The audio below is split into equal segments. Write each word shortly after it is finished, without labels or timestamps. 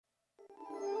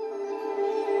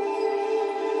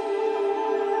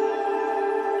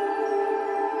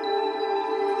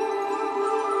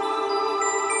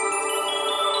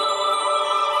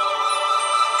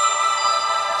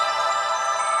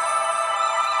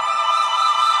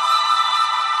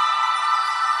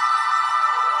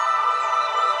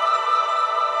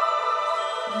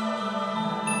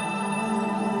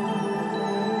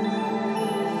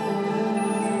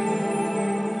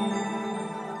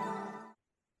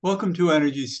Welcome to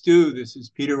Energy Stew. This is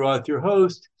Peter Roth, your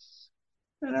host,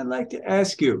 and I'd like to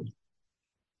ask you,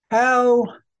 how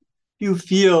do you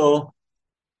feel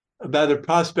about the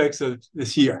prospects of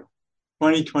this year,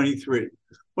 2023?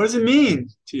 What does it mean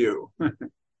to you? Are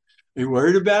you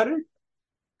worried about it?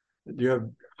 Do you have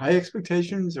high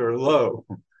expectations or low?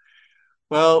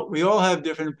 Well, we all have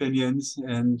different opinions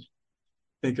and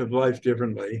think of life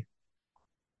differently.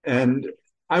 And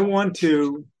I want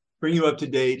to bring you up to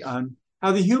date on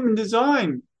how the human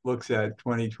design looks at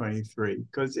 2023,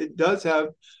 because it does have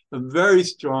a very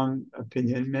strong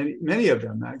opinion, many of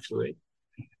them actually.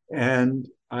 And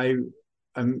I'm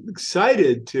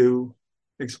excited to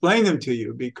explain them to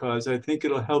you because I think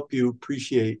it'll help you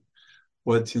appreciate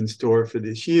what's in store for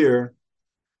this year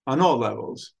on all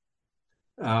levels.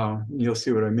 You'll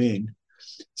see what I mean.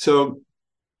 So,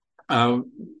 uh,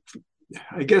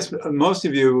 I guess most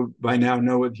of you by now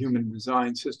know what the human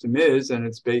design system is, and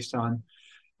it's based on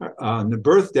the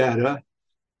birth data,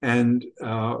 and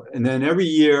then every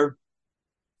year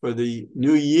for the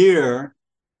new year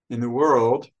in the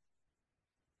world,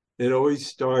 it always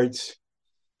starts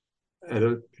at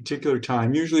a particular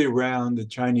time, usually around the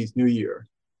Chinese New Year.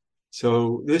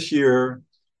 So this year,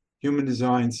 human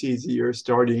design sees the year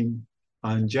starting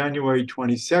on January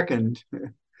 22nd,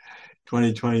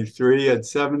 2023 at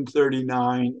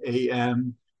 7:39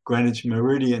 a.m. Greenwich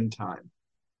Meridian time.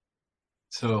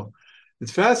 So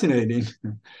it's fascinating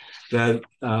that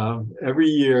every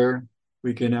year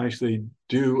we can actually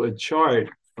do a chart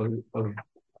of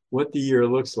what the year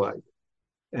looks like.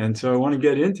 And so I want to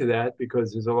get into that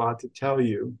because there's a lot to tell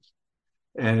you.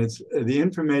 And it's the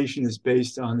information is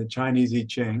based on the Chinese I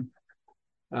Ching.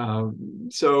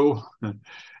 So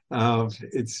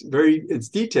it's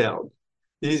detailed.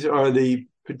 These are the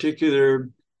particular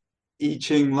I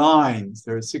Ching lines.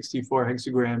 There are 64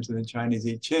 hexagrams in the Chinese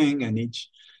I Ching, and each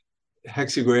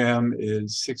hexagram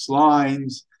is 6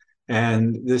 lines.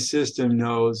 And this system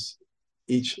knows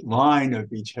each line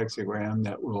of each hexagram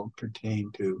that will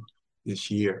pertain to this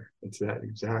year. It's that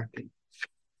exactly.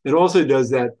 It also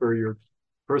does that for your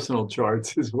personal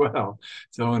charts as well.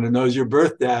 So when it knows your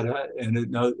birth data, and it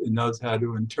knows how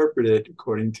to interpret it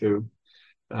according to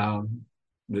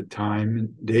the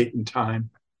time, date and time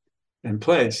and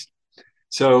place.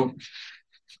 So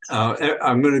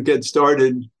I'm going to get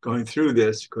started going through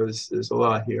this because there's a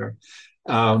lot here.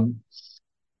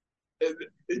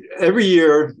 Every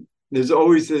year, there's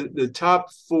always the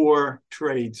top 4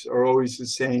 traits are always the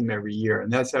same every year. And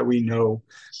that's how we know,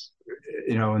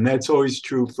 and that's always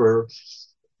true for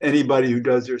anybody who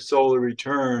does their solar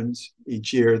returns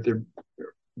each year at their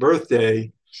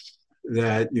birthday,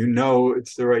 that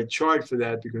it's the right chart for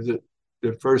that because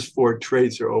the first 4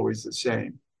 traits are always the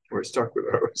same. We're stuck with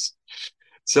those.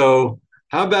 So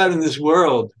how about in this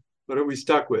world? What are we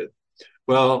stuck with?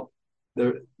 Well,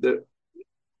 there's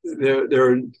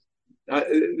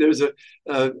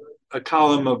a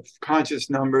column of conscious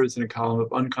numbers and a column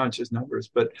of unconscious numbers,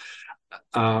 but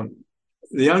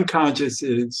the unconscious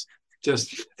is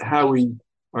just how we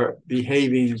are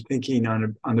behaving and thinking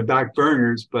on the back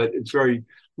burners, but it's very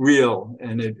real,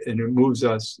 and it moves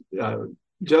us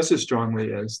just as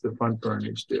strongly as the front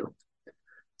burners do.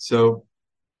 So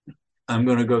I'm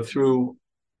going to go through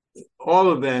all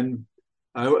of them.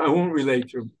 I won't relate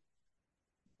to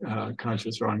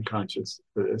conscious or unconscious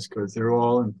for this because they're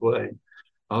all in play.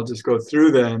 I'll just go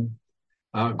through them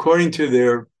according to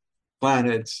their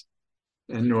planets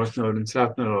and North Node and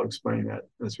South Node. I'll explain that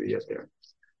as we get there.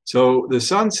 So the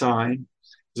sun sign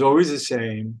is always the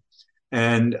same,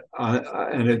 and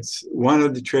it's one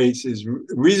of the traits is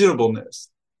reasonableness.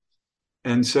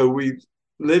 And so we've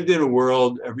lived in a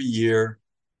world every year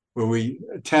where we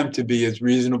attempt to be as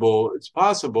reasonable as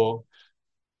possible,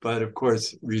 but of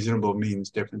course, reasonable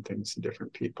means different things to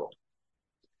different people.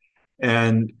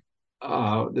 And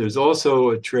there's also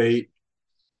a trait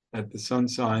at the sun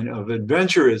sign of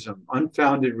adventurism,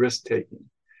 unfounded risk taking.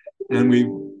 And we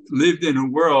lived in a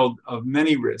world of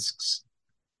many risks.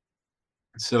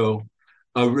 So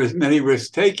many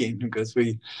risk taking because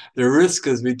there are risks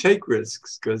because we take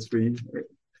risks, because we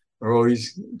are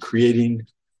always creating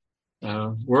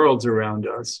worlds around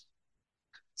us.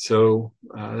 So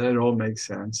that all makes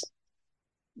sense.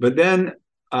 But then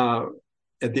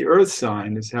at the earth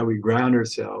sign is how we ground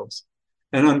ourselves.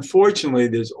 And unfortunately,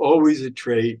 there's always a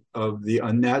trait of the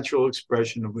unnatural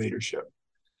expression of leadership.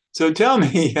 So tell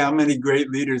me how many great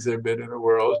leaders there have been in the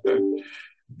world.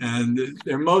 And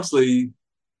they're mostly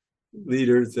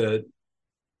leaders that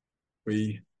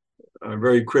we are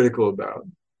very critical about.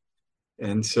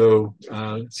 And so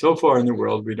far in the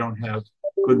world, we don't have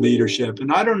good leadership.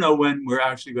 And I don't know when we're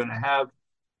actually going to have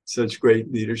such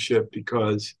great leadership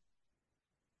because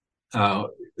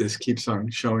this keeps on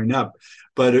showing up.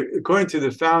 But according to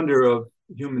the founder of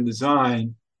Human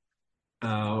Design,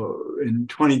 in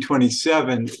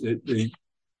 2027, the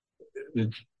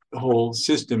whole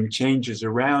system changes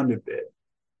around a bit.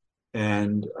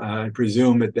 And I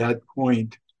presume at that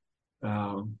point,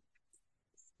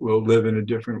 we'll live in a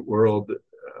different world.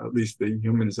 At least the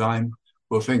Human Design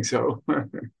will think so.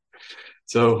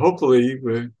 So hopefully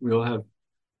we'll have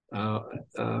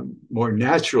more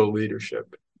natural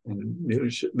leadership and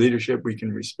leadership we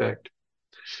can respect.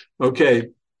 Okay,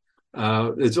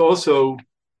 there's also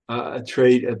a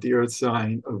trait at the Earth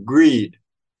sign of greed,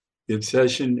 the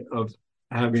obsession of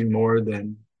having more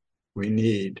than we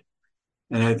need.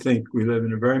 And I think we live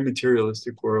in a very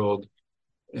materialistic world,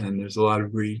 and there's a lot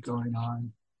of greed going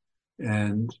on.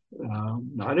 And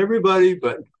not everybody,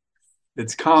 but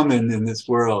it's common in this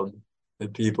world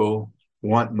that people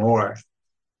want more.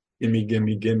 Gimme,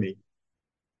 gimme, gimme.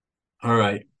 All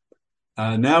right.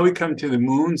 Now we come to the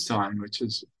moon sign, which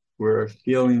is where our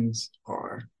feelings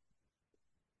are.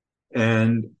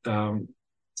 And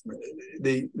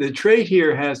the trait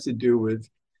here has to do with,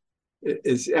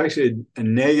 it's actually a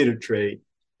negative trait,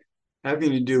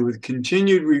 having to do with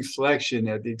continued reflection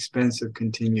at the expense of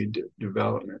continued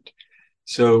development.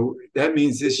 So that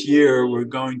means this year we're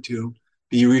going to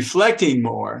be reflecting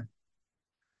more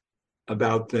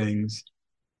about things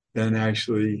than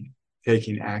actually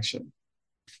taking action.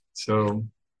 So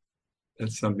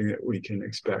that's something that we can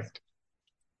expect.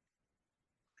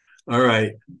 All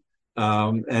right.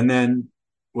 And then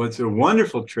what's a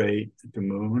wonderful trait at the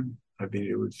moon, having to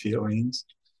do with feelings,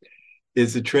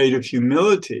 is the trait of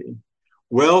humility,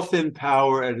 wealth and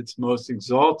power at its most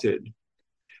exalted.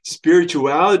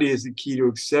 Spirituality is the key to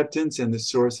acceptance and the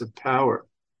source of power.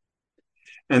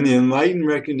 And the enlightened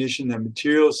recognition that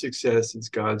material success is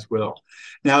God's will.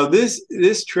 Now,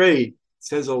 this trait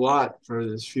says a lot for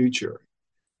this future,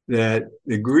 that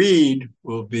the greed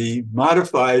will be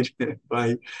modified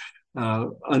by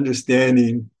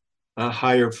understanding a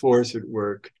higher force at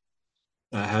work,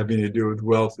 having to do with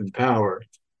wealth and power.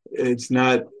 It's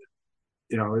not,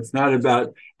 it's not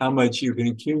about how much you can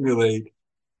accumulate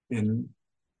in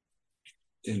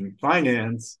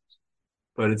finance,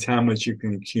 but it's how much you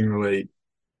can accumulate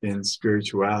in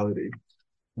spirituality.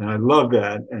 And I love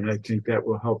that. And I think that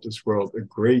will help this world a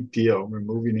great deal. We're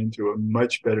moving into a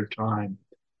much better time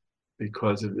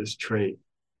because of this trait.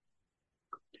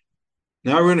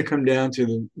 Now we're going to come down to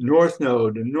the North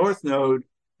Node. The North Node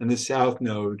and the South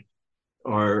Node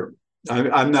are,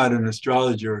 I'm not an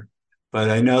astrologer, but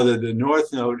I know that the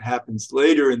North Node happens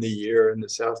later in the year and the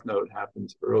South Node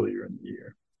happens earlier in the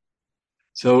year.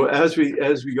 So as we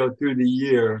go through the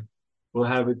year, we'll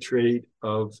have a trait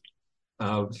of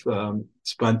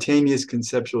spontaneous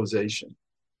conceptualization.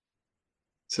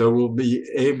 So we'll be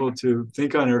able to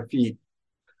think on our feet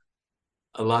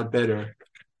a lot better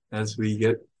as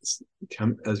we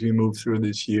move through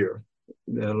this year.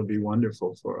 That'll be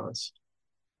wonderful for us.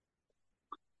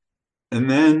 And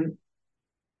then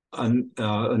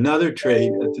another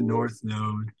trait at the North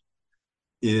Node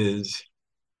is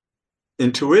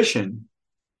intuition,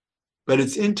 but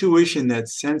it's intuition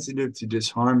that's sensitive to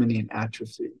disharmony and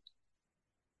atrophy.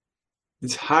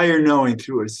 It's higher knowing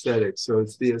through aesthetics. So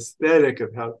it's the aesthetic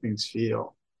of how things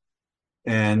feel.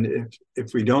 And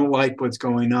if we don't like what's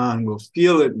going on, we'll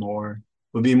feel it more,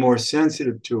 we'll be more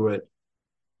sensitive to it.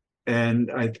 And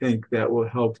I think that will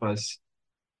help us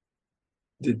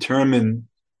determine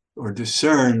or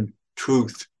discern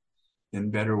truth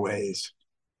in better ways,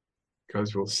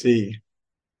 because we'll see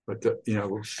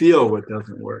we'll feel what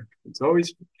doesn't work. It's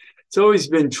always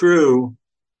been true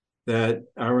that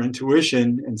our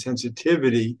intuition and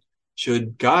sensitivity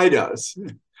should guide us,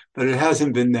 but it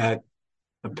hasn't been that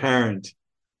apparent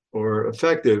or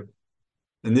effective.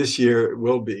 And this year it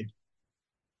will be.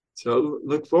 So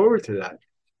look forward to that.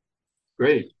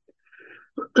 Great.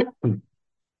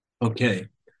 Okay.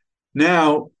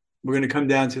 Now we're going to come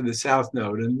down to the South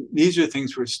Node. And these are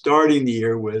things we're starting the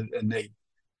year with, and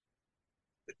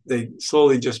they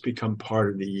slowly just become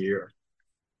part of the year.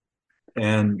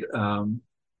 And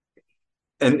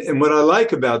what I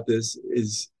like about this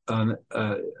is at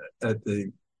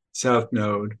the South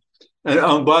Node,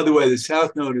 and by the way, the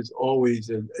South Node is always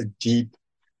a deep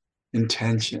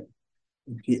intention,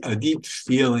 a deep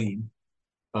feeling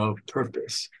of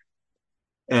purpose.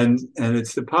 And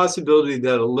it's the possibility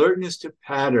that alertness to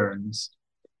patterns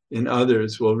in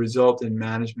others will result in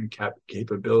management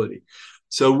capability.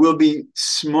 So we'll be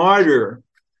smarter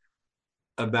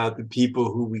about the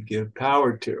people who we give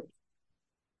power to.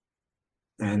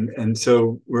 And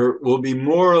so we'll be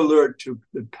more alert to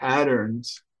the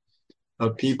patterns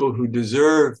of people who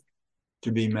deserve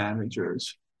to be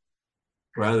managers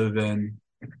rather than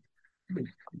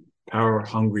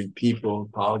power-hungry people,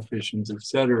 politicians,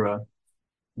 etc.,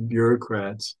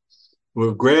 bureaucrats who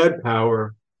have grabbed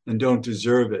power and don't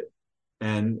deserve it.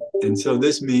 And so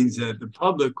this means that the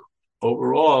public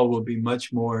overall will be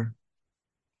much more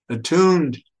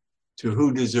attuned to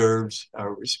who deserves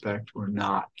our respect or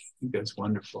not. I think that's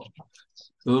wonderful.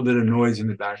 A little bit of noise in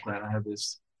the background. I have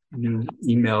this new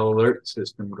email alert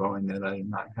system going that I'm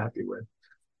not happy with.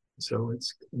 So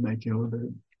it's making a little bit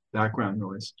of background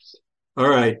noise. All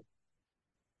right.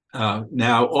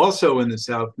 Now, also in the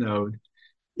South Node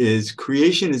is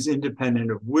creation is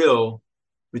independent of will,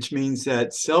 which means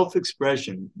that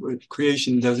self-expression,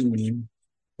 creation doesn't mean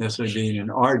necessarily being an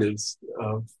artist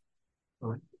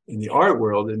in the art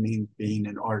world, it means being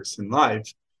an artist in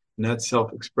life, and that's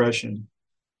self-expression.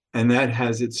 And that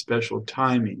has its special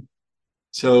timing.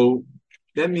 So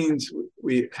that means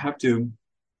we have to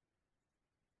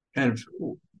kind of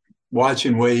watch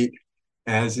and wait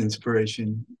as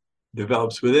inspiration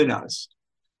develops within us.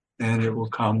 And it will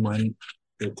come when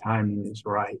the timing is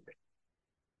right.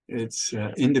 It's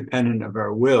independent of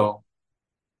our will.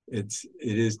 It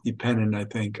is dependent, I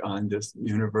think, on this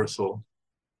universal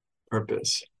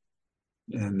purpose.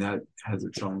 And that has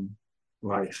its own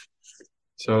life.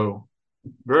 So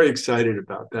very excited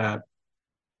about that,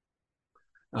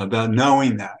 about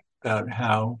knowing that, about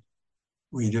how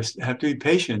we just have to be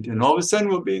patient, and all of a sudden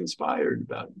we'll be inspired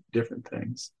about different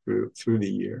things through the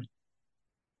year.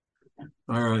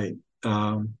 All right.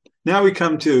 Now we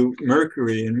come to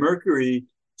Mercury, and Mercury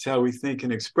is how we think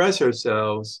and express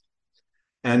ourselves.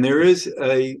 And there is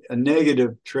a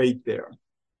negative trait there.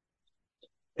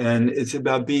 And it's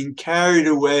about being carried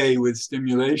away with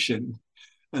stimulation.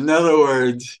 In other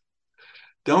words,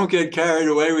 don't get carried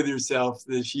away with yourself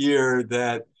this year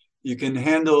that you can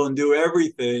handle and do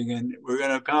everything, and we're going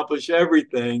to accomplish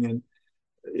everything. And,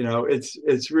 you know,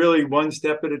 it's really one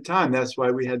step at a time. That's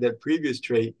why we had that previous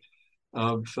trait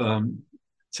of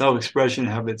self-expression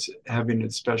having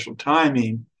its special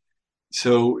timing.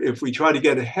 So if we try to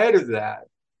get ahead of that,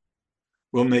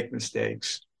 we'll make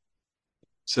mistakes.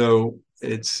 So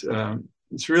it's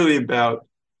really about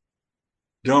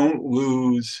don't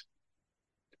lose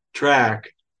track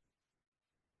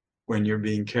when you're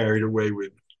being carried away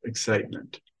with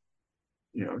excitement.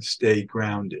 You know, stay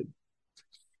grounded.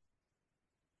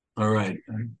 All right.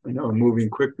 I know I'm moving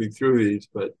quickly through these,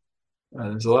 but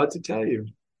there's a lot to tell you.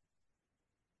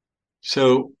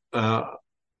 So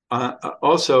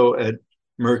also at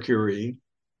Mercury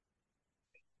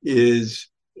is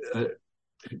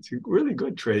it's a really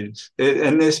good trait,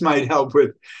 and this might help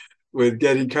with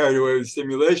getting carried away with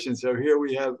stimulation. So here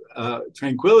we have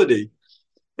tranquility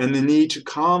and the need to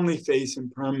calmly face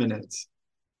impermanence,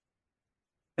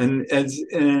 and as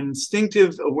an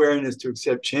instinctive awareness to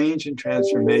accept change and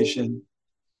transformation.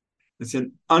 It's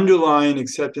an underlying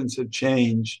acceptance of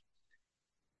change,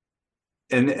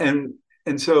 and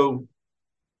so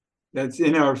that's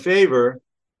in our favor,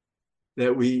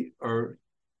 that we are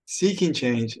seeking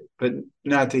change, but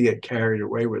not to get carried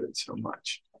away with it so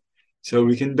much. So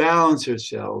we can balance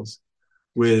ourselves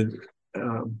with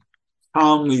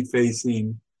calmly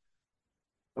facing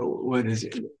what is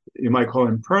it? You might call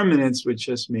impermanence, which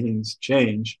just means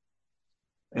change.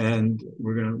 And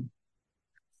we're going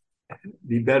to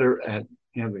be better at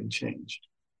handling change.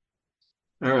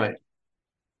 All right.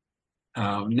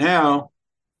 Now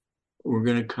we're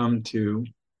going to come to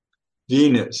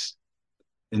Venus.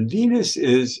 And Venus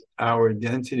is our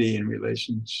identity in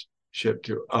relationship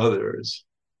to others.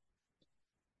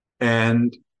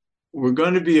 And we're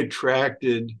going to be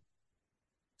attracted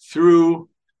through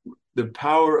the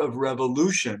power of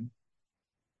revolution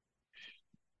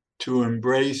to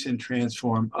embrace and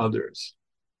transform others.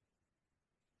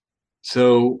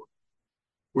 So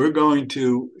we're going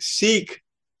to seek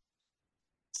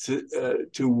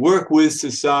to work with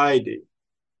society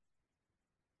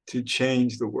to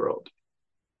change the world,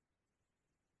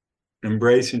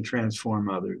 embrace and transform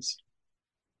others.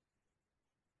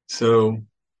 So,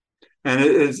 and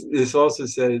this also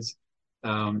says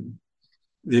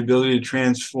the ability to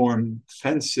transform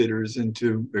fence sitters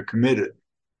into the committed.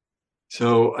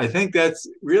 So I think that's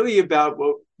really about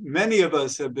what many of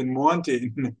us have been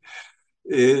wanting,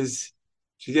 is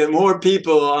to get more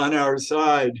people on our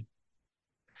side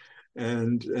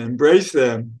and embrace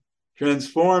them,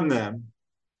 transform them.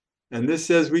 And this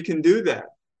says we can do that.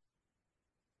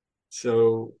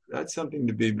 So that's something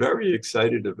to be very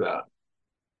excited about.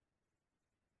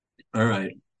 All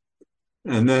right.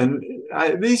 And then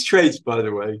these traits, by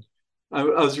the way, I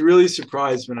was really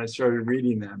surprised when I started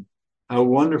reading them, how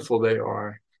wonderful they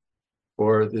are.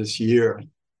 for this year.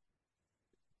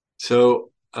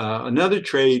 So another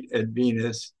trait at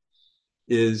Venus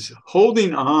is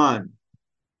holding on,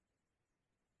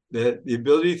 that the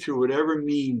ability through whatever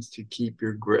means to keep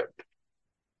your grip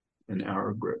and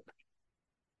our grip.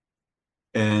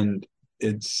 And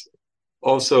it's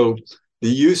also the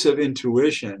use of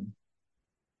intuition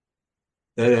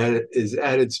that is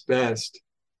at its best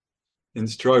in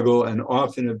struggle and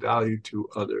often of value to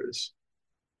others.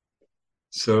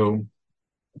 So,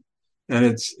 and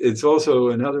it's also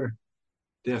another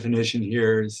definition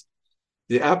here is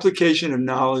the application of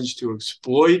knowledge to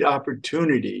exploit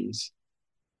opportunities,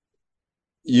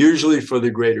 usually for the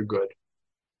greater good.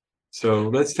 So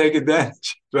let's take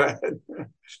advantage of that.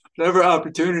 Whatever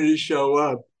opportunities show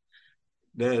up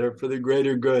that are for the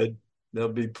greater good, there'll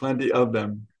be plenty of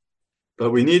them.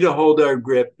 But we need to hold our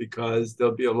grip because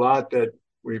there'll be a lot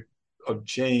of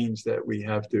change that we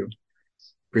have to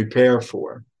prepare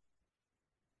for.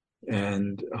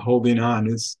 And holding on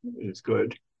is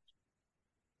good.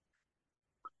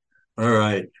 All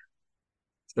right.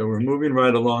 So we're moving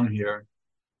right along here.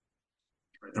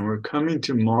 And we're coming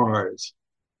to Mars.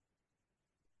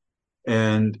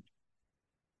 And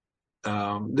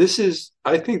I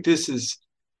think this is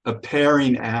a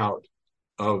pairing out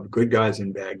of good guys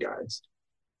and bad guys.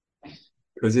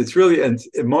 Because it's really, and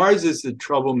Mars is the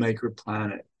troublemaker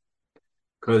planet.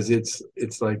 Because it's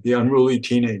like the unruly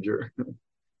teenager.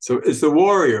 So it's the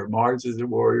warrior. Mars is a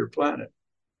warrior planet.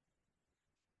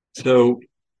 So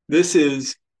it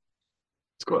says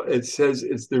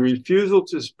it's the refusal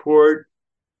to support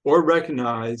or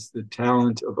recognize the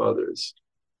talent of others.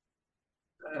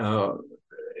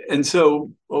 And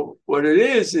so what it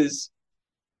is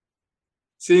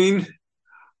seeing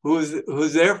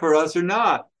who's there for us or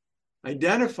not,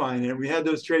 identifying it. We had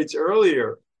those traits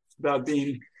earlier about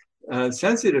being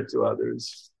sensitive to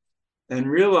others and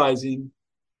realizing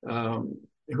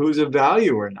who's of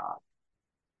value or not.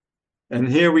 And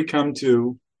here we come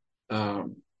to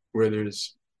where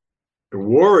there's the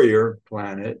warrior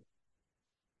planet,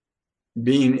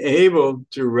 being able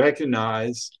to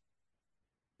recognize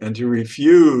and to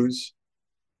refuse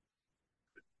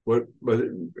what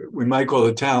we might call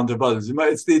the talent of others.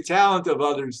 It's the talent of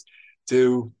others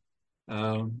to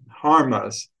harm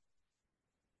us.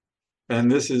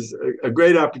 And this is a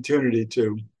great opportunity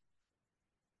to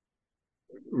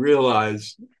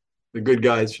realize the good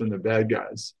guys from the bad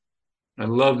guys. I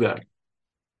love that.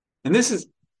 And this is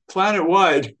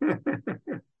planet-wide.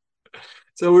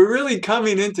 So we're really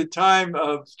coming into time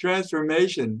of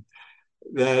transformation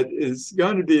that is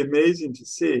going to be amazing to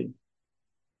see.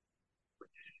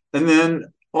 And then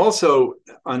also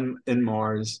in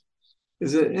Mars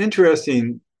is an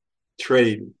interesting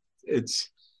trait. It's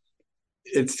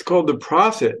called the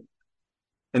prophet.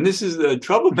 And this is the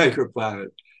troublemaker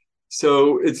planet.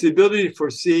 So it's the ability to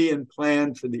foresee and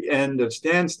plan for the end of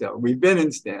standstill. We've been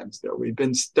in standstill. We've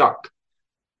been stuck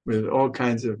with all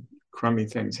kinds of crummy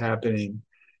things happening.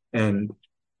 And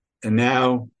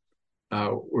now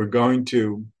we're going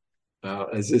to,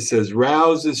 as this says,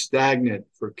 rouse the stagnant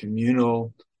for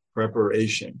communal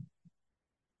preparation.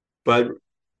 But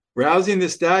rousing the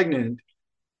stagnant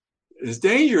is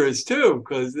dangerous too,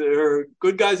 because there are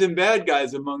good guys and bad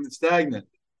guys among the stagnant.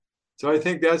 So I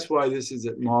think that's why this is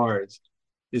at Mars,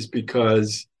 is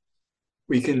because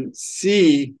we can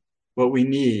see what we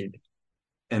need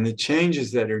and the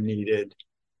changes that are needed,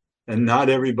 and not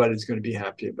everybody's going to be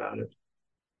happy about it.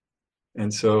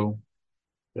 And so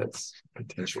that's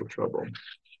potential trouble.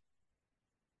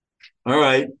 All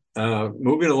right,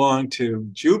 moving along to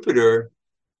Jupiter,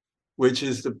 which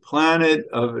is the planet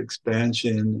of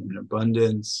expansion and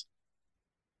abundance.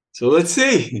 So let's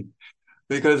see,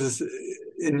 because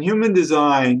in human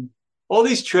design, all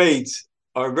these traits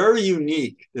are very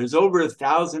unique. There's over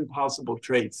 1,000 possible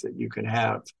traits that you could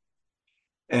have.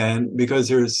 And because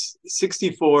there's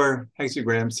 64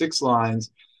 hexagrams, 6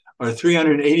 lines, or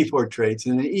 384 traits,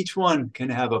 and each one can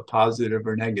have a positive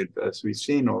or negative, as we've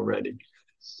seen already.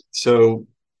 So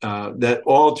that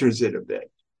alters it a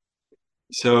bit.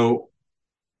 So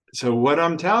what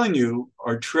I'm telling you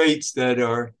are traits that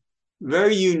are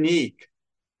very unique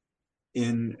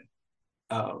in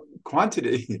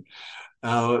quantity.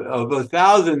 Of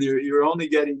 1,000, you're only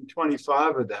getting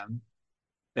 25 of them.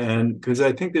 And because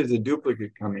I think there's a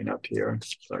duplicate coming up here,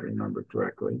 if I remember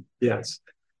correctly. Yes,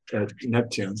 at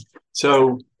Neptune.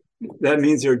 So that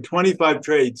means there are 25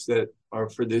 traits that are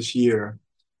for this year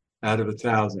out of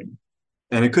 1,000.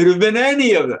 And it could have been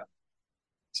any of them.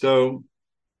 So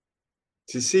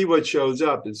to see what shows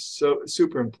up is so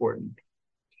super important.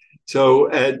 So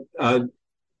at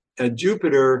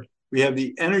Jupiter, We have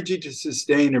the energy to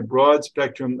sustain a broad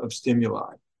spectrum of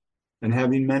stimuli and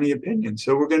having many opinions.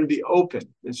 So we're going to be open.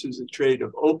 This is a trait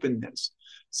of openness.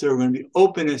 So we're going to be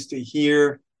openness to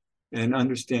hear and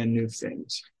understand new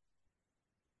things.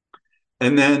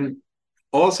 And then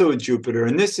also a Jupiter,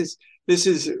 and this is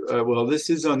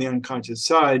on the unconscious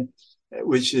side,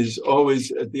 which is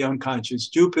always at the unconscious.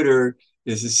 Jupiter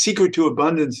is the secret to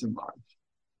abundance in life.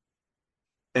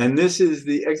 And this is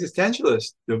the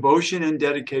existentialist, devotion and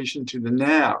dedication to the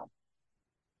now.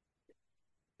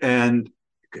 And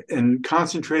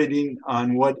concentrating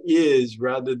on what is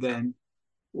rather than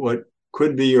what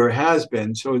could be or has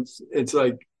been. So it's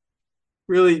like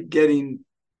really getting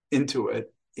into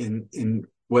it in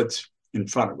what's in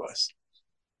front of us,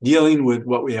 dealing with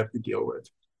what we have to deal with,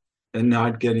 and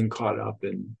not getting caught up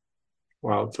in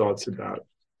wild thoughts about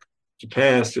the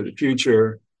past or the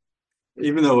future,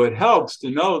 even though it helps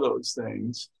to know those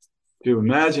things, to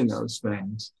imagine those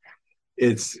things.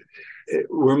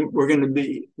 We're going to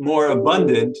be more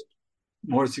abundant,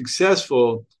 more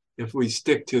successful if we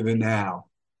stick to the now.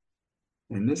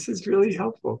 And this is really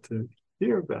helpful to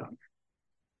hear about.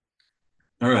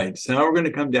 All right, so now we're going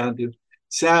to come down to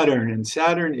Saturn, and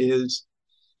Saturn is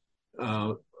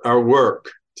our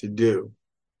work to do.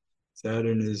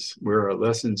 Saturn is where our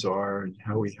lessons are and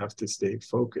how we have to stay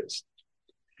focused.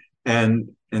 And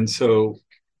so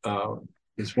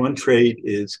this one trait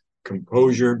is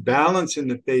composure, balance in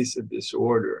the face of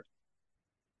disorder.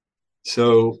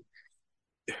 So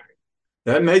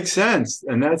that makes sense.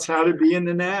 And that's how to be in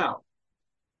the now.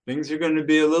 Things are going to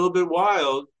be a little bit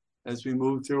wild as we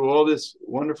move through all this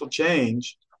wonderful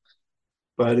change,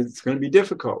 but it's going to be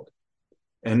difficult.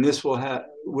 And this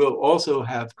will also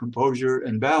have composure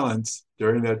and balance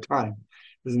during that time.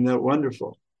 Isn't that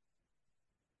wonderful?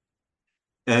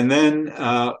 And then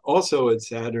also at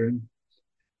Saturn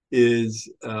is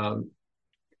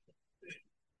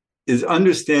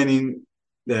understanding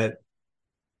that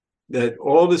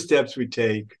all the steps we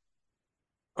take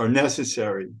are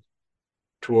necessary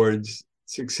towards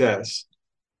success,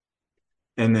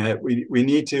 and that we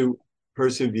need to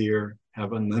persevere,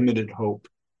 have unlimited hope.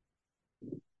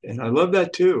 And I love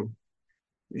that too.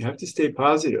 We have to stay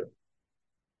positive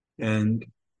and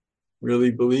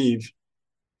really believe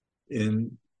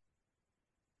in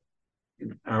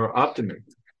our optimism.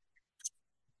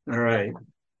 All right.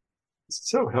 It's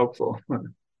so helpful.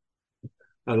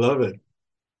 I love it.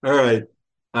 All right.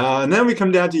 And then we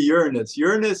come down to Uranus.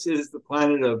 Uranus is the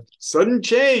planet of sudden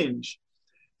change.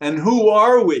 And who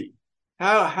are we?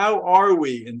 How are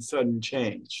we in sudden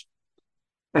change?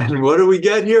 And what do we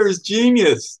get here is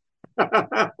genius.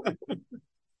 A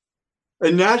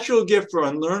natural gift for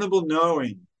unlearnable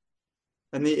knowing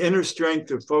and the inner strength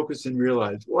to focus and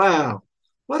realize, wow,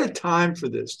 what a time for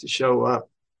this to show up.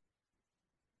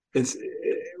 It's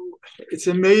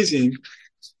amazing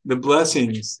the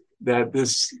blessings that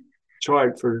this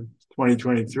chart for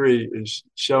 2023 is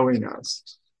showing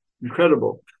us.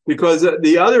 Incredible. Because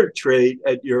the other trait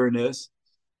at Uranus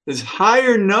is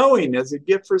higher knowing as a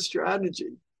gift for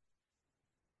strategy.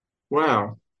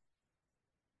 Wow.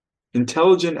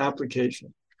 Intelligent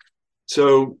application.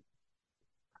 So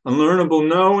unlearnable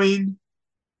knowing,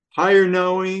 higher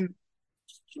knowing,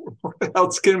 what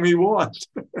else can we want?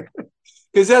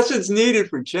 Because that's what's needed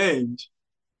for change.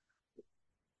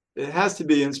 It has to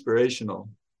be inspirational.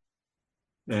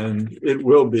 And it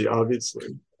will be, obviously.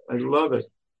 I love it.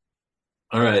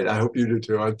 All right, I hope you do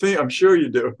too. I'm sure you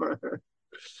do.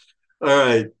 All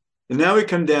right, and now we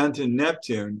come down to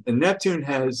Neptune. And Neptune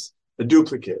has a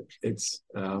duplicate. It's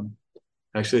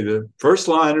actually the first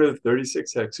line of the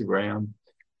 36 hexagram.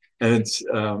 And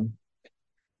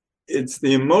it's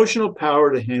the emotional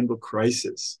power to handle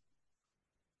crisis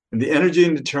and the energy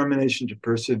and determination to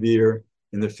persevere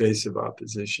in the face of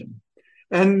opposition.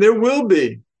 And there will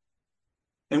be,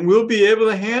 and we'll be able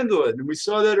to handle it. And we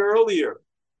saw that earlier,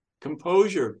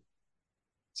 composure.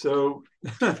 So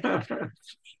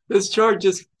this chart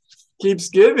just keeps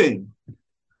giving.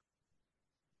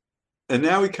 And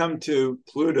now we come to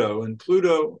Pluto, and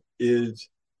Pluto is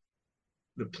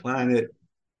the planet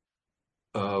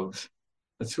of,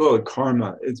 let's call it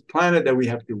karma. It's a planet that we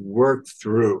have to work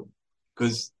through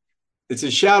because it's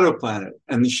a shadow planet,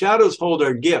 and the shadows hold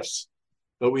our gifts,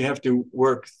 but we have to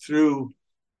work through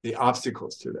the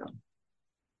obstacles to them.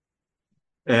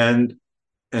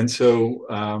 And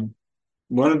so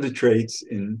one of the traits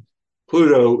in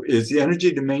Pluto is the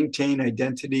energy to maintain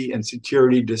identity and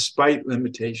security despite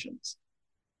limitations.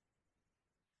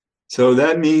 So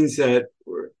that means that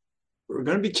we're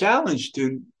going to be challenged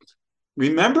to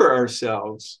remember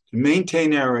ourselves, to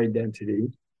maintain our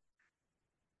identity,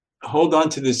 hold on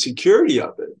to the security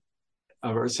of it,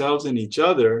 of ourselves and each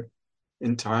other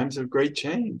in times of great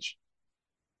change.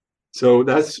 So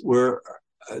that's where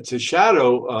it's a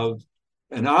shadow of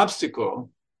an obstacle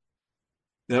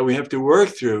that we have to work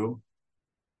through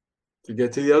to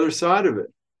get to the other side of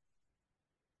it.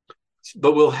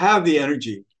 But we'll have the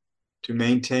energy to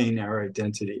maintain our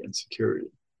identity and security.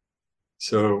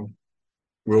 So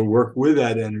we'll work with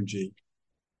that energy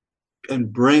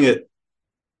and bring it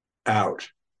out.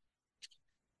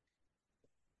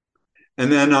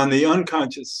 And then on the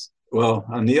unconscious, well,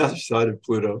 on the other side of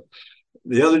Pluto,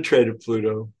 the other trait of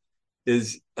Pluto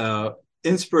is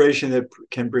inspiration that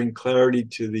can bring clarity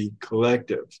to the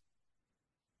collective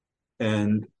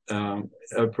and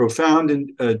a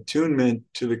profound attunement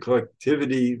to the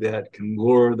collectivity that can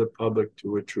lure the public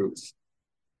to a truth.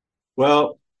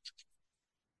 Well,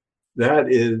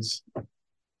 that is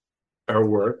our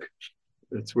work.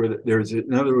 That's where there's,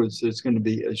 in other words, there's going to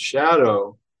be a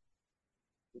shadow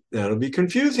that'll be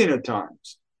confusing at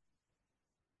times.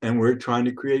 And we're trying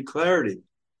to create clarity.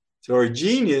 So our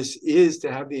genius is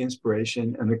to have the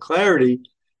inspiration and the clarity.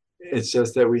 It's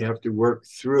just that we have to work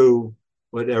through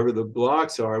whatever the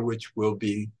blocks are, which will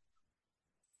be,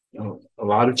 a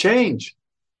lot of change.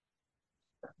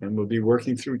 And we'll be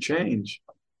working through change.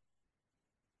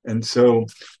 And so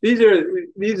these are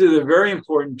the very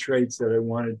important traits that I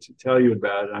wanted to tell you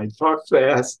about. And I talk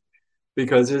fast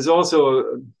because there's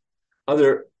also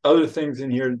other things in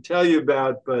here to tell you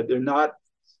about, but they're not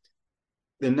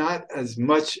as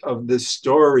much of the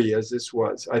story as this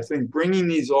was. I think bringing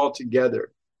these all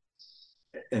together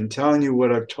and telling you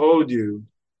what I've told you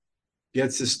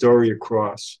gets the story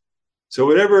across. So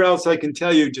whatever else I can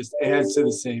tell you just adds to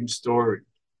the same story.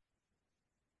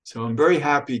 So I'm very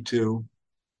happy to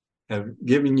have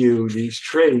given you these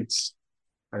traits.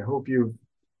 I hope you've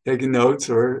taken notes,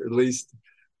 or at least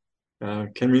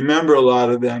can remember a lot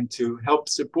of them to help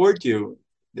support you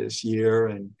this year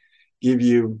and give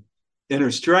you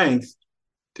inner strength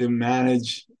to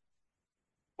manage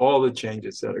all the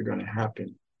changes that are going to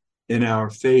happen in our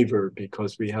favor,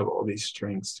 because we have all these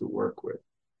strengths to work with.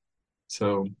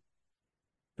 So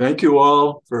thank you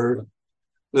all for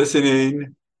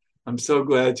listening. I'm so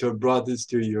glad to have brought this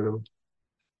to you.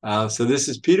 So this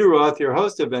is Peter Roth, your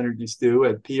host of Energy Stew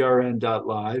at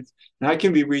prn.live. And I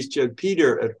can be reached at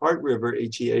peter@heartriver,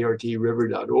 HEART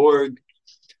river.org.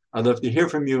 I'd love to hear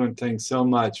from you, and thanks so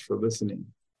much for listening.